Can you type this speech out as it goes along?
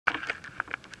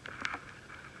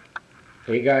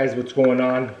Hey guys, what's going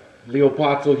on?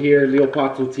 Leopazzo here,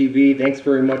 Leopazzo TV. Thanks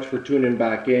very much for tuning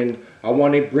back in. I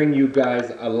want to bring you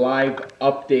guys a live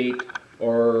update,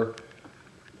 or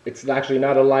it's actually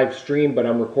not a live stream, but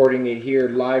I'm recording it here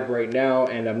live right now,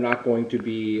 and I'm not going to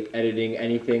be editing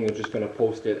anything. I'm just going to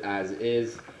post it as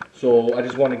is. So I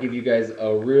just want to give you guys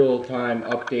a real-time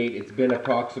update. It's been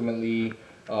approximately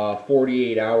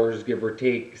 48 hours, give or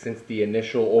take, since the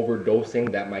initial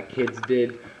overdosing that my kids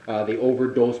did. They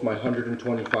overdosed my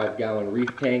 125-gallon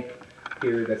Reef tank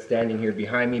here that's standing here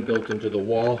behind me, built into the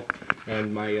wall,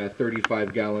 and my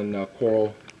 35-gallon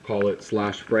coral, call it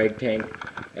 / frag tank.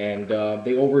 And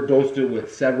they overdosed it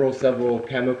with several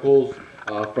chemicals,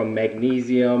 from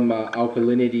magnesium,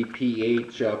 alkalinity,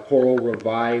 pH, coral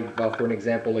revive, for an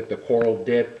example, like the coral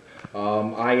dip,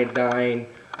 iodine,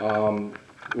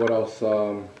 what else,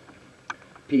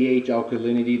 pH,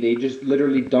 alkalinity. They just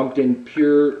literally dumped in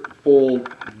pure full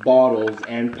bottles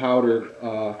and powder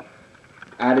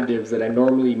additives that I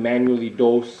normally manually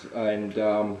dose,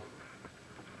 and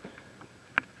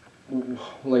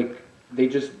like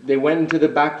they went into the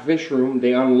back fish room.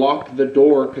 They unlocked the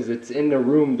door because it's in the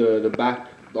room, the back,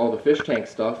 all the fish tank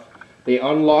stuff. They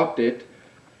unlocked it.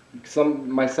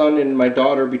 My son and my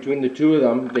daughter, between the two of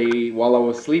them, while I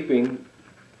was sleeping,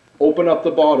 open up the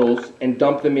bottles and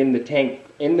dump them in the tank,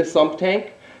 in the sump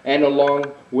tank, and along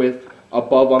with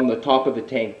above on the top of the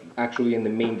tank, actually in the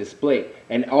main display.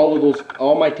 And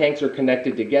all my tanks are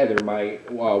connected together. My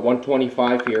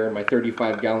 125 here and my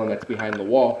 35-gallon that's behind the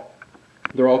wall,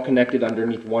 they're all connected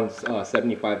underneath one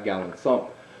 75-gallon sump.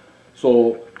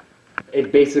 So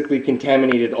it basically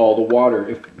contaminated all the water.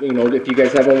 If you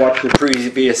guys haven't watched the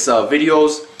previous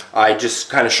videos, I just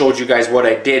kind of showed you guys what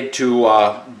I did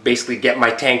to basically get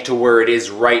my tank to where it is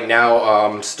right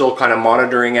now. Still kind of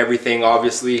monitoring everything,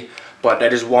 obviously, but I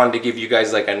just wanted to give you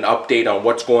guys like an update on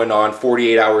what's going on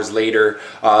 48 hours later.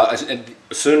 As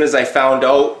soon as I found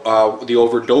out the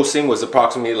overdosing was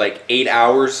approximately like 8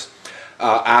 hours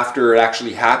after it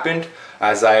actually happened,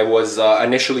 as I was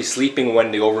initially sleeping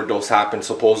when the overdose happened,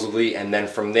 supposedly, and then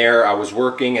from there I was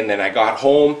working, and then I got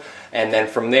home, and then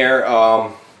from there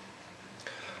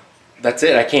that's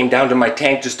it. I came down to my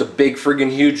tank, just a big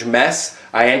friggin' huge mess.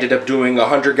 I ended up doing a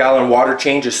 100-gallon water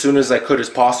change as soon as I could as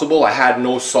possible. I had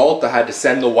no salt. I had to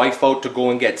send the wife out to go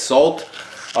and get salt.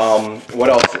 What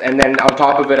else? And then on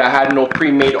top of it, I had no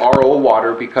pre-made RO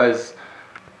water because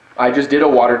I just did a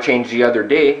water change the other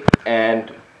day,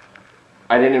 and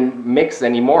I didn't mix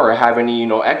anymore or have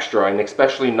any, extra, and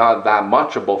especially not that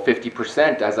much, about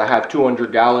 50%, as I have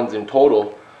 200 gallons in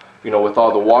total, with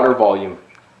all the water volume.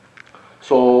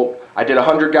 So I did a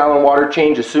 100-gallon water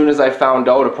change as soon as I found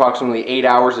out, approximately 8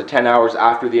 hours to 10 hours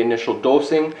after the initial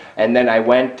dosing, and then I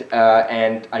went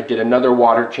and I did another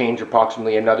water change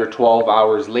approximately another 12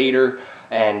 hours later,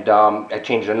 and I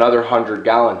changed another 100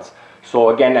 gallons. So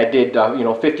again, I did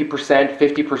 50%,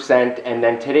 50%, and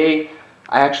then today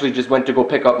I actually just went to go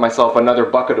pick up myself another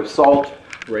bucket of salt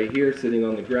right here sitting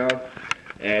on the ground.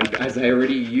 And as I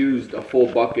already used a full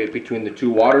bucket between the two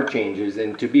water changes,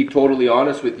 and to be totally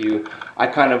honest with you, I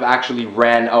kind of actually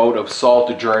ran out of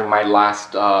salt during my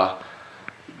last, while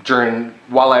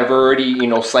I've already,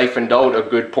 siphoned out a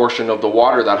good portion of the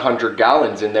water, that 100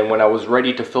 gallons. And then when I was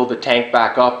ready to fill the tank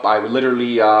back up, I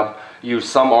literally used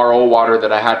some RO water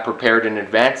that I had prepared in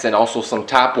advance, and also some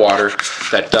tap water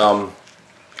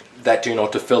that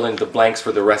to fill in the blanks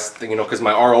for the rest, because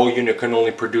my RO unit can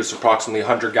only produce approximately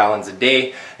 100 gallons a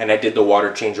day, and I did the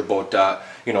water change about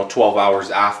 12 hours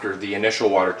after the initial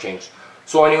water change.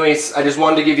 So anyways, I just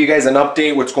wanted to give you guys an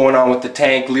update what's going on with the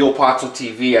tank. Leopazzo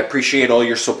TV, I appreciate all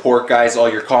your support, guys, all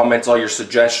your comments, all your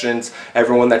suggestions,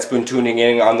 everyone that's been tuning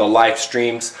in on the live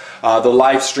streams. The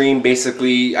live stream,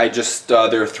 basically,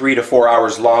 they're 3 to 4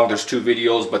 hours long. There's 2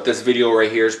 videos, but this video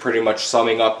right here is pretty much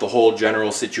summing up the whole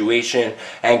general situation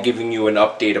and giving you an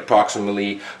update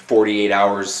approximately 48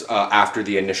 hours after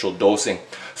the initial dosing.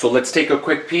 So let's take a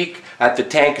quick peek at the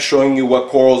tank, showing you what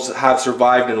corals have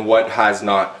survived and what has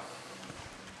not.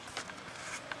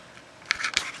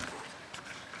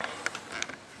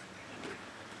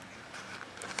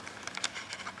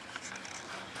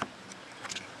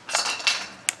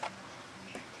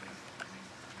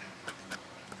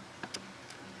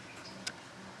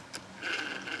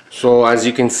 So as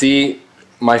you can see,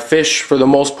 my fish for the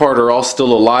most part are all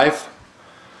still alive.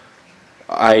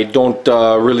 I don't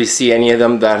really see any of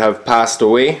them that have passed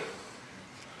away.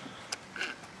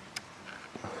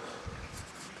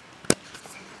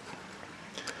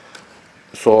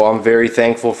 So I'm very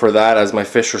thankful for that, as my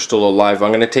fish are still alive. I'm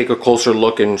going to take a closer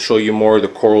look and show you more of the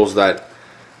corals that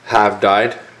have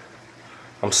died.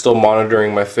 I'm still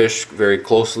monitoring my fish very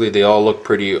closely. They all look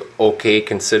pretty okay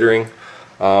considering.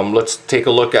 Let's take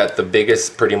a look at the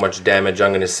biggest pretty much damage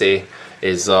I'm going to say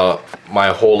is my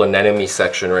whole anemone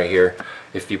section right here.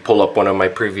 If you pull up one of my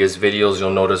previous videos,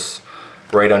 you'll notice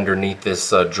right underneath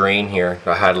this drain here,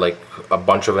 I had like a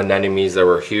bunch of anemones that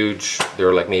were huge. There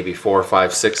were like maybe 4,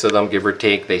 5, 6 of them, give or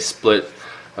take. They split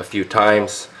a few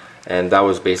times, and that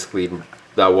was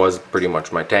pretty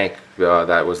much my tank.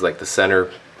 That was like the center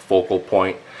focal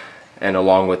point, and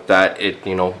along with that, it,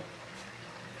 you know,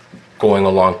 going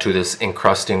along to this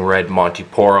encrusting red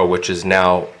Montipora, which is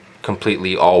now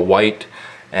completely all white,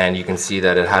 and you can see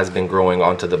that it has been growing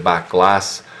onto the back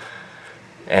glass.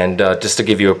 And just to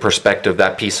give you a perspective,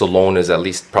 that piece alone is at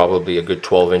least probably a good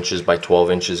 12 inches by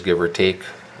 12 inches, give or take.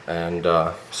 And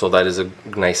so that is a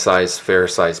nice size, fair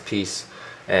size piece.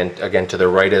 And again, to the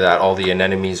right of that, all the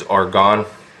anemones are gone.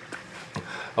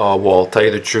 Well, I'll tell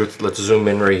you the truth. Let's zoom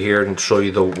in right here and show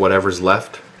you the whatever's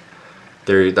left.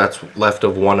 There, that's left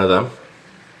of one of them.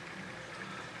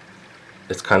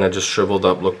 It's kind of just shriveled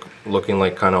up, looking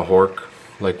like kind of hork,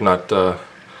 like not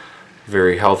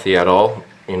very healthy at all.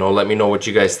 You know, let me know what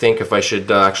you guys think. If I should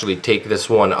actually take this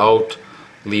one out,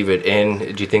 leave it in.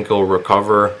 Do you think it'll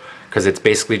recover? Because it's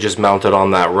basically just mounted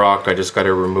on that rock. I just got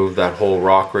to remove that whole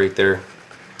rock right there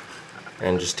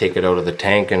and just take it out of the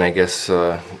tank, and I guess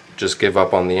just give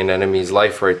up on the anemone's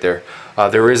life right there.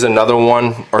 There is another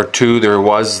one or two. There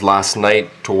was last night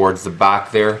towards the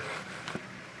back there.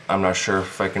 I'm not sure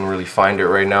if I can really find it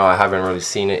right now. I haven't really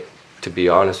seen it, to be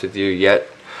honest with you, yet.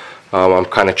 I'm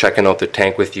kind of checking out the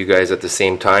tank with you guys at the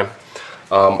same time.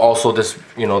 Also, this,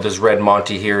 you know, this red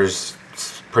Monty here is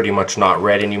pretty much not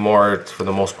red anymore. For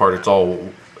the most part, it's all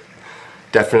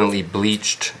definitely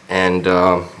bleached, and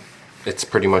it's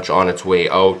pretty much on its way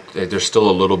out. There's still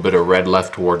a little bit of red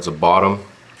left towards the bottom.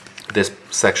 This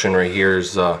section right here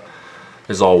is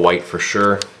all white for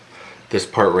sure. This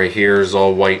part right here is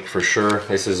all white for sure.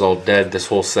 This is all dead. This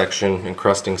whole section,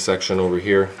 encrusting section over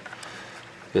here,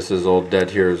 this is all dead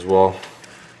here as well.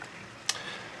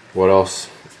 What else?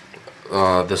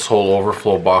 This whole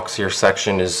overflow box here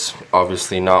section is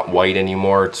obviously not white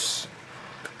anymore. It's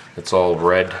all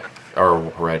red,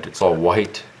 it's all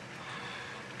white.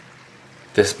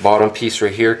 This bottom piece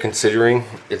right here, considering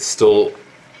it's still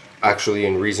actually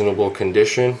in reasonable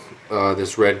condition,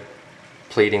 this red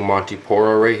plating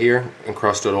Montipora right here,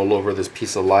 encrusted all over this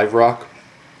piece of live rock.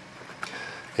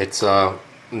 It's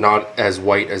not as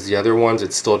white as the other ones.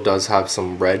 It still does have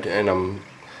some red, and I'm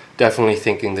definitely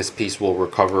thinking this piece will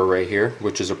recover right here,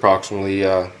 which is approximately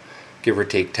give or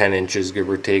take 10 inches, give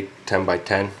or take 10 by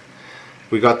 10.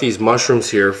 We got these mushrooms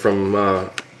here from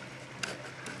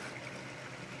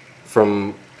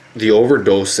the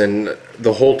overdose, and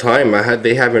the whole time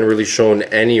they haven't really shown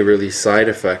any really side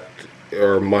effect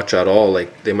or much at all.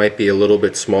 Like, they might be a little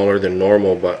bit smaller than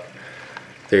normal, but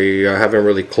they haven't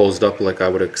really closed up like I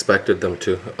would have expected them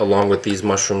to. Along with these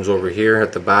mushrooms over here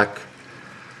at the back,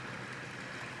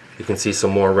 you can see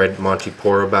some more red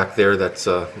Montipora back there that's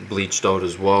bleached out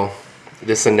as well.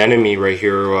 This anemone right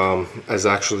here is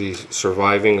actually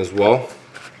surviving as well.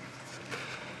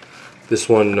 This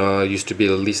one used to be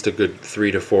at least a good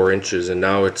 3 to 4 inches, and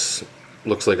now it's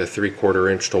looks like a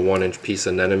 3/4 inch to 1 inch piece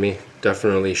of anemone.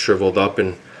 Definitely shriveled up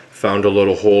and found a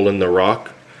little hole in the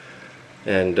rock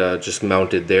and just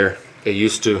mounted there. It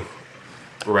used to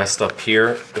rest up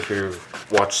here. If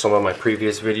you've watched some of my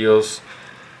previous videos,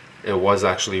 it was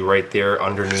actually right there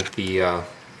underneath the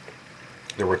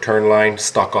return line,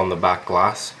 stuck on the back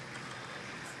glass.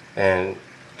 And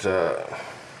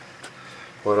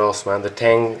what else, man? The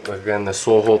tang, again, the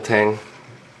soul hole tang,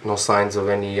 no signs of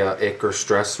any ick or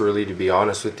stress, really, to be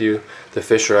honest with you. The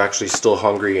fish are actually still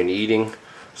hungry and eating,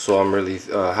 so I'm really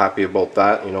happy about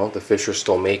that. You know, the fish are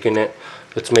still making it.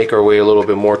 Let's make our way a little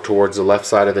bit more towards the left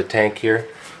side of the tank here.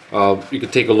 You can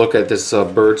take a look at this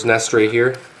bird's nest right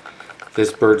here.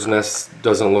 This bird's nest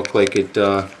doesn't look like it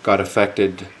got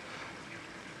affected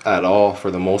at all for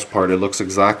the most part. It looks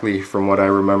exactly from what I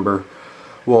remember.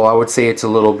 Well, I would say it's a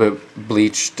little bit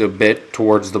bleached a bit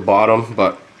towards the bottom,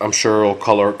 but I'm sure it'll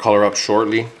color up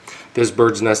shortly. This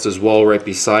bird's nest as well right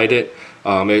beside it.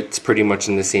 It's pretty much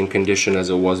in the same condition as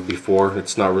it was before.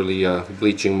 It's not really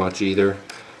bleaching much either.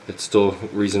 It's still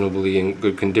reasonably in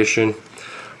good condition.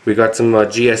 We got some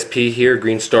GSP here,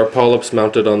 green star polyps,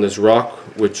 mounted on this rock,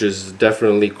 which is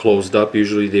definitely closed up.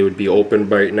 Usually they would be open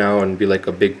right now and be like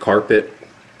a big carpet,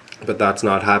 but that's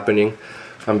not happening.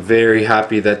 I'm very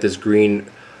happy that this green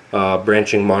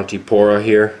branching Montipora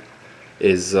here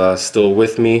is still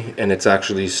with me, and it's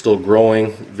actually still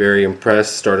growing. Very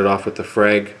impressed. Started off with the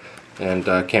frag, and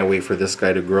can't wait for this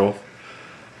guy to grow.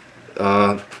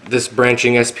 This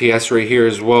branching SPS right here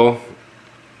as well,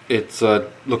 it's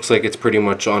looks like it's pretty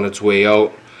much on its way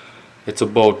out. It's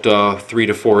about 3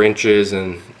 to 4 inches,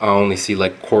 and I only see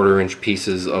like 1/4 inch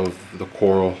pieces of the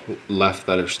coral left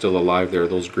that are still alive there,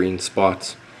 those green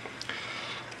spots.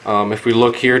 If we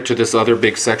look here to this other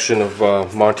big section of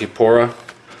Montipora,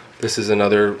 this is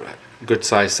another good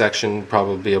size section,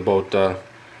 probably about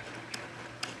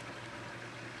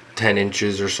 10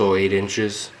 inches or so, 8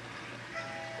 inches,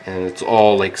 and it's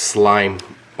all like slime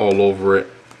all over it.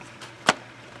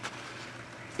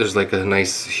 There's like a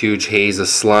nice huge haze of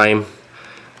slime.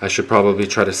 I should probably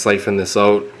try to siphon this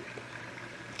out.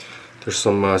 There's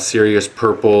some serious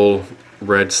purple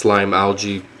red slime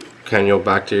algae,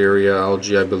 cyanobacteria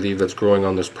algae I believe, that's growing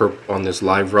on this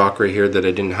live rock right here that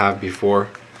I didn't have before.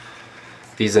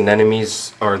 These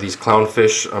anemones are these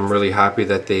clownfish. I'm really happy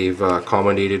that they've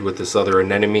accommodated with this other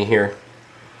anemone here,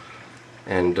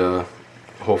 and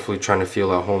hopefully trying to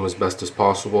feel at home as best as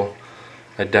possible.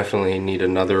 I definitely need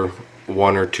another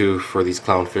 1 or 2 for these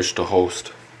clownfish to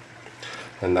host,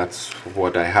 and that's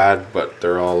what I had, but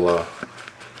they're all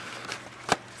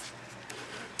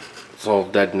it's all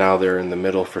dead now. They're in the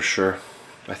middle for sure.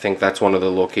 I think that's one of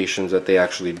the locations that they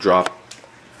actually drop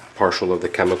partial of the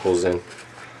chemicals in.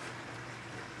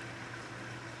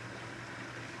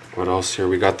 What else here?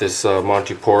 We got this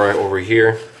Montipora over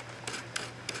here.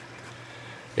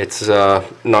 It's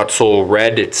not so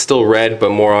red. It's still red,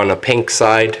 but more on a pink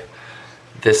side.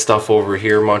 This stuff over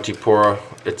here, Montipora,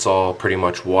 it's all pretty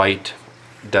much white,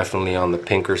 definitely on the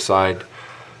pinker side.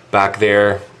 Back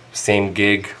there, same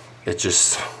gig. It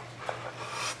just,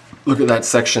 look at that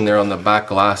section there on the back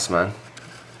glass, man.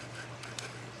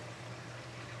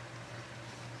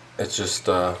 It's just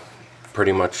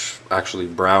pretty much actually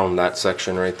brown, that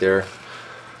section right there.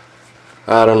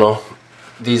 I don't know.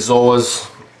 These zoas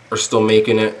are still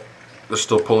making it. They're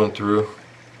still pulling through.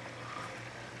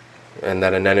 And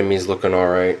that anemone's looking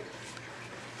alright.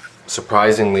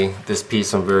 Surprisingly, this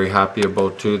piece I'm very happy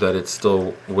about too, that it's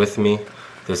still with me.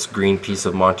 This green piece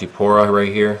of Montipora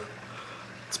right here.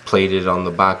 It's plated on the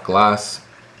back glass.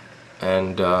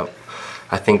 And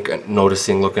I think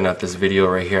noticing, looking at this video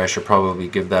right here, I should probably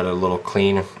give that a little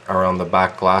clean around the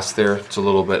back glass there. It's a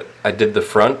little bit, I did the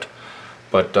front,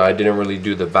 but I didn't really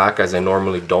do the back as I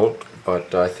normally don't.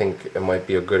 But I think it might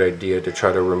be a good idea to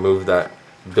try to remove that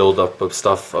buildup of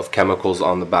stuff, of chemicals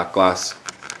on the back glass.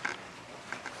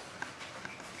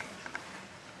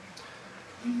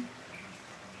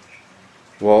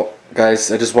 Well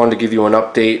guys, I just wanted to give you an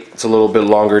update. It's a little bit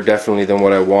longer definitely than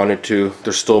what I wanted to.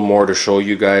 There's still more to show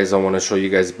you guys. I want to show you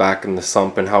guys back in the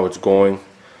sump and how it's going,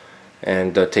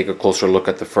 and take a closer look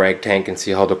at the frag tank and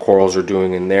see how the corals are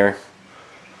doing in there.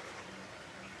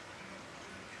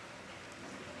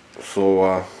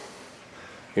 So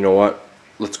you know what,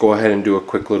 let's go ahead and do a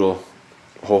quick little,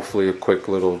 hopefully a quick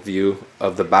little view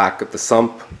of the back of the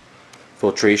sump,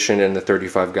 filtration, and the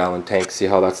 35-gallon tank, see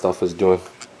how that stuff is doing.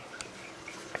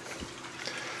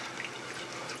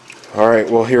 Alright,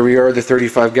 well here we are, the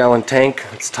 35-gallon tank.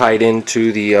 It's tied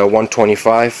into the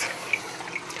 125.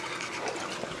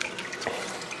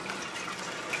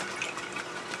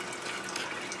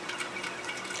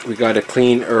 We got a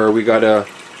clean, or we got a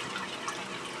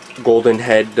golden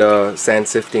head sand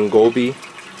sifting goby.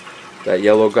 That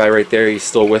yellow guy right there, he's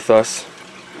still with us.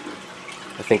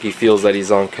 I think he feels that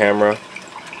he's on camera.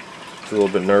 He's a little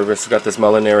bit nervous. Got this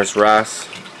Melanaris wrasse,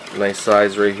 nice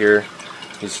size right here.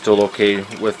 He's still okay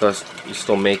with us. He's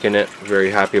still making it. Very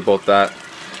happy about that.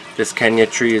 This Kenya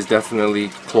tree is definitely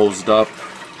closed up.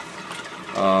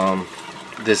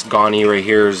 This Ghani right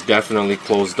here is definitely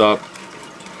closed up.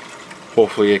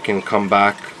 Hopefully it can come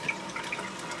back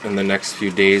in the next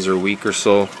few days or week or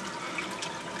so.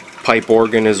 Pipe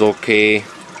organ is okay.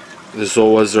 The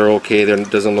zoas are okay.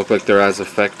 It doesn't look like they're as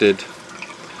affected.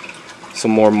 Some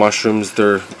more mushrooms,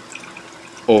 they're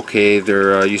okay.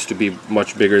 There used to be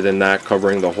much bigger than that,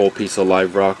 covering the whole piece of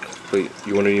live rock, but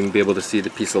you wouldn't even be able to see the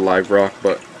piece of live rock.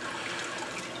 But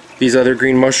these other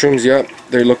green mushrooms, yep,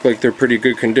 they look like they're pretty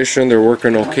good condition. They're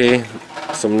working okay.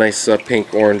 Some nice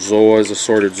pink orange zoas,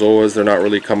 assorted zoas. They're not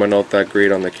really coming out that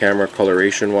great on the camera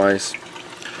coloration wise.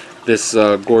 This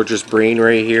gorgeous brain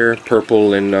right here,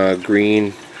 purple and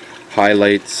green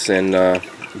highlights, and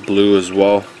blue as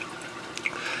well.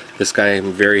 This guy,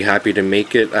 I'm very happy to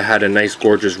make it. I had a nice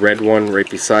gorgeous red one right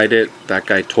beside it. That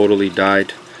guy totally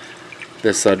died.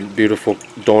 This beautiful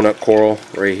donut coral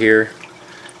right here.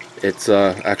 It's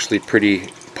actually pretty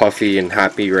puffy and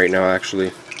happy right now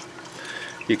actually.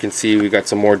 You can see we got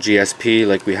some more GSP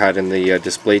like we had in the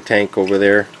display tank over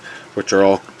there, which are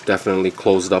all definitely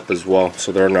closed up as well,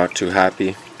 so they're not too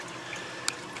happy.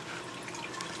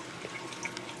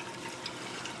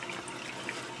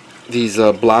 these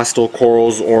blasto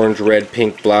corals, orange, red,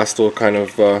 pink blasto, kind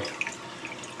of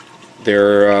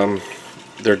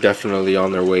they're definitely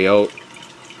on their way out.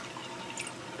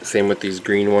 Same with these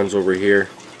green ones over here.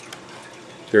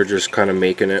 They're just kind of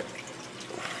making it.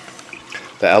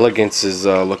 The elegance is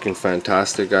looking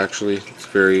fantastic actually. It's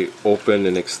very open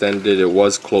and extended. It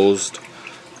was closed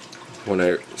when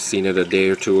I seen it a day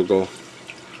or two ago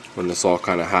when this all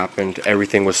kind of happened.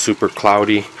 Everything was super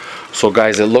cloudy. So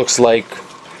guys, it looks like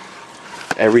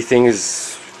everything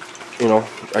is, you know,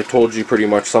 I told you pretty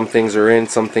much some things are in,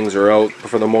 some things are out, but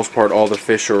for the most part all the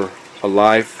fish are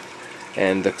alive,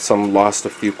 and some lost a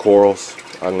few corals,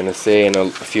 I'm gonna say, and a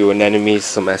few anemones,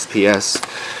 some SPS.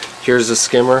 Here's a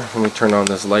skimmer. Let me turn on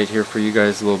this light here for you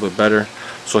guys a little bit better.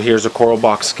 So here's a coral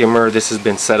box skimmer. This has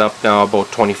been set up now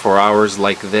about 24 hours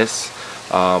like this,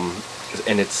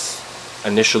 and it's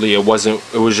initially it was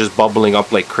just bubbling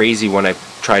up like crazy when I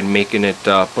tried making it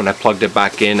when I plugged it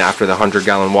back in after the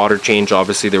 100-gallon water change.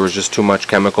 Obviously there was just too much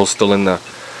chemical still in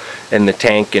the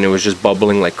tank, and it was just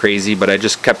bubbling like crazy, but I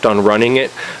just kept on running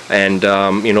it, and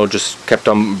you know, just kept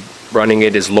on running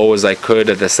it as low as I could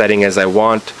at the setting as I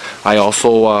want. I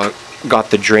also got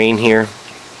the drain here,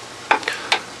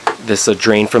 this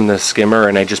drain from the skimmer,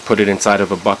 and I just put it inside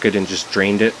of a bucket and just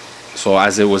drained it. So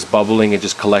as it was bubbling, it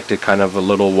just collected kind of a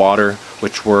little water,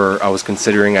 which I was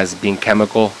considering as being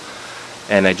chemical,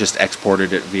 and I just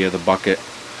exported it via the bucket.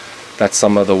 That's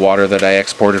some of the water that I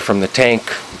exported from the tank.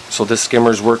 So this skimmer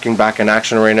is working back in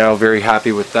action right now. Very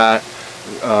happy with that.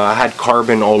 I had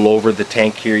carbon all over the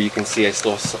tank here. You can see I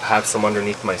still have some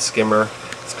underneath my skimmer.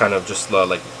 It's kind of just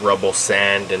like rubble,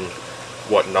 sand, and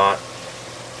whatnot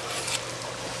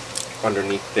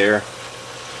underneath there.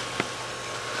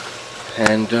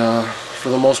 And for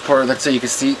the most part, that's it. You can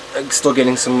see I'm still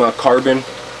getting some carbon.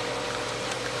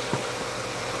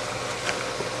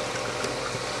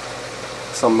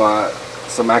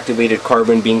 Some activated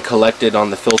carbon being collected on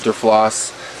the filter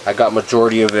floss. I got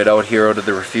majority of it out here out of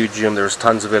the refugium. There's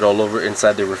tons of it all over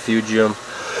inside the refugium.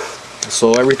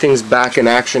 So everything's back in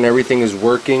action. Everything is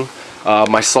working.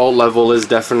 My salt level is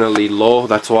definitely low.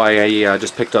 That's why I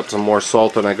just picked up some more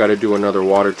salt, and I got to do another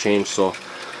water change. So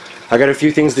I got a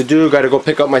few things to do. Got to go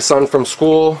pick up my son from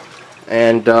school,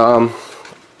 and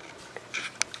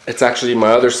it's actually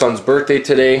my other son's birthday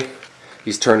today.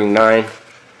 He's turning 9.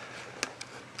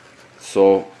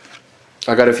 So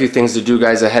I got a few things to do,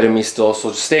 guys, ahead of me still. So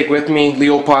just stay with me.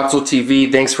 Leopazzo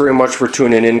TV, thanks very much for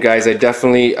tuning in, guys. I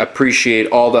definitely appreciate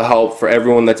all the help for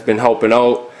everyone that's been helping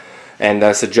out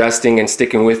and suggesting and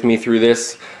sticking with me through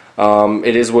this.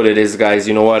 It is what it is, guys.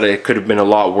 You know what? It could have been a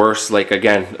lot worse. Like,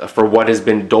 again, for what has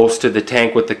been dosed to the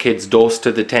tank, what the kids dosed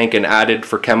to the tank and added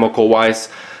for chemical wise,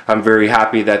 I'm very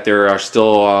happy that there are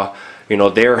still you know,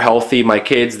 they're healthy. My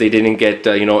kids, they didn't get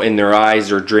you know, in their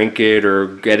eyes or drink it or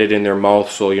get it in their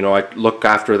mouth. So, you know, I look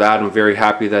after that. I'm very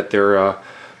happy that they're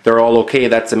all okay.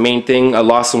 That's the main thing. I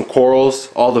lost some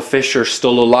corals. All the fish are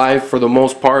still alive for the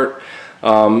most part.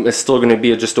 It's still going to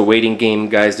be just a waiting game,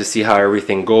 guys, to see how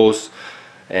everything goes,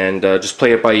 and just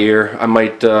play it by ear. I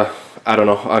might I don't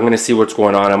know, I'm going to see what's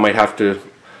going on. I might have to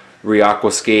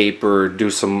re-aquascape or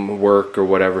do some work or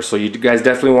whatever. So you guys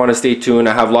definitely want to stay tuned.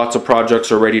 I have lots of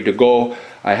projects ready to go.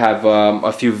 I have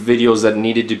a few videos that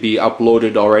needed to be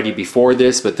uploaded already before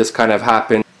this, but this kind of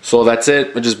happened. So that's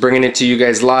it. I'm just bringing it to you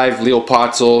guys live.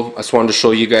 Leopazzo. I just wanted to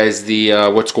show you guys the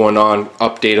what's going on,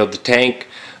 update of the tank,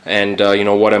 and you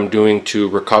know, what I'm doing to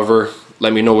recover.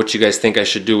 Let me know what you guys think I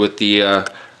should do with the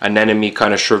anemone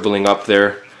kind of shriveling up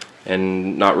there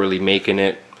and not really making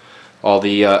it. All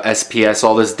the SPS,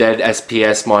 all this dead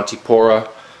SPS Montipora,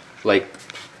 like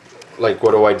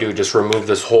what do I do? Just remove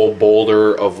this whole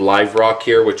boulder of live rock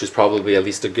here, which is probably at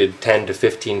least a good 10 to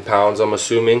 15 pounds, I'm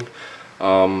assuming.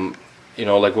 You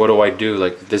know, like, what do I do?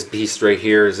 Like, this piece right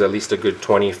here is at least a good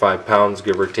 25 pounds,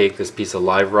 give or take, this piece of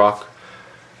live rock.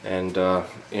 And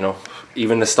you know,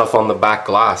 even the stuff on the back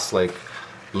glass, like,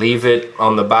 leave it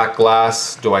on the back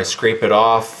glass. Do I scrape it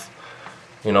off?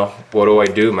 You know, what do I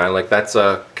do, man? Like, that's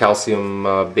a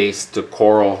calcium based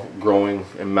coral growing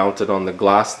and mounted on the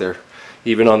glass there,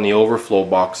 even on the overflow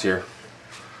box here.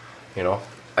 You know,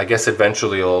 I guess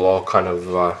eventually it'll all kind of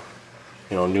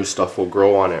you know, new stuff will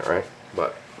grow on it, right?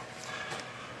 But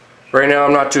right now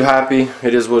I'm not too happy.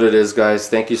 It is what it is, guys.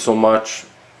 Thank you so much.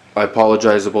 I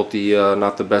apologize about the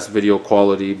not the best video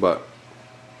quality, but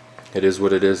it is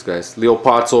what it is, guys.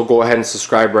 Leopazzo, go ahead and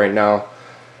subscribe right now.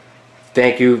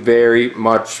 Thank you very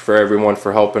much for everyone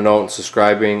for helping out and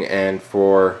subscribing, and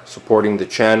for supporting the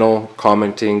channel,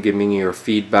 commenting, giving me your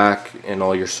feedback and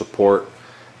all your support.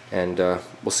 And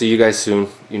we'll see you guys soon.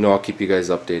 You know, I'll keep you guys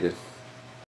updated.